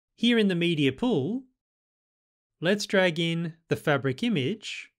Here in the media pool, let's drag in the fabric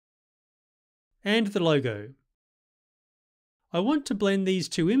image and the logo. I want to blend these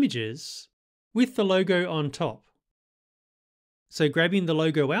two images with the logo on top. So grabbing the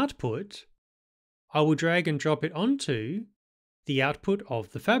logo output, I will drag and drop it onto the output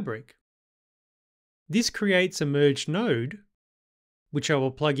of the fabric. This creates a merged node, which I will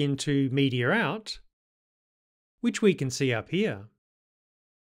plug into Media Out, which we can see up here.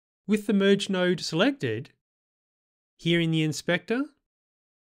 With the merge node selected, here in the inspector,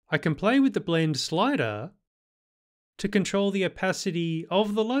 I can play with the blend slider to control the opacity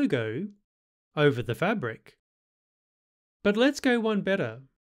of the logo over the fabric. But let's go one better.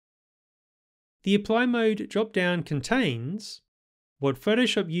 The Apply Mode drop-down contains what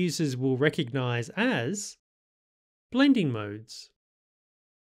Photoshop users will recognize as blending modes.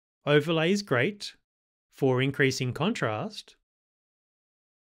 Overlay is great for increasing contrast.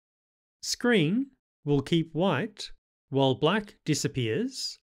 Screen will keep white while black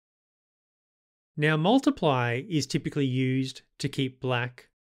disappears. Now multiply is typically used to keep black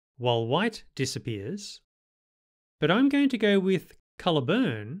while white disappears, but I'm going to go with color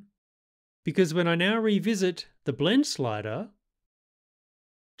burn because when I now revisit the blend slider,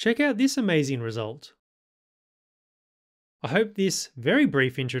 check out this amazing result. I hope this very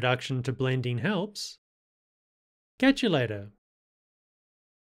brief introduction to blending helps. Catch you later.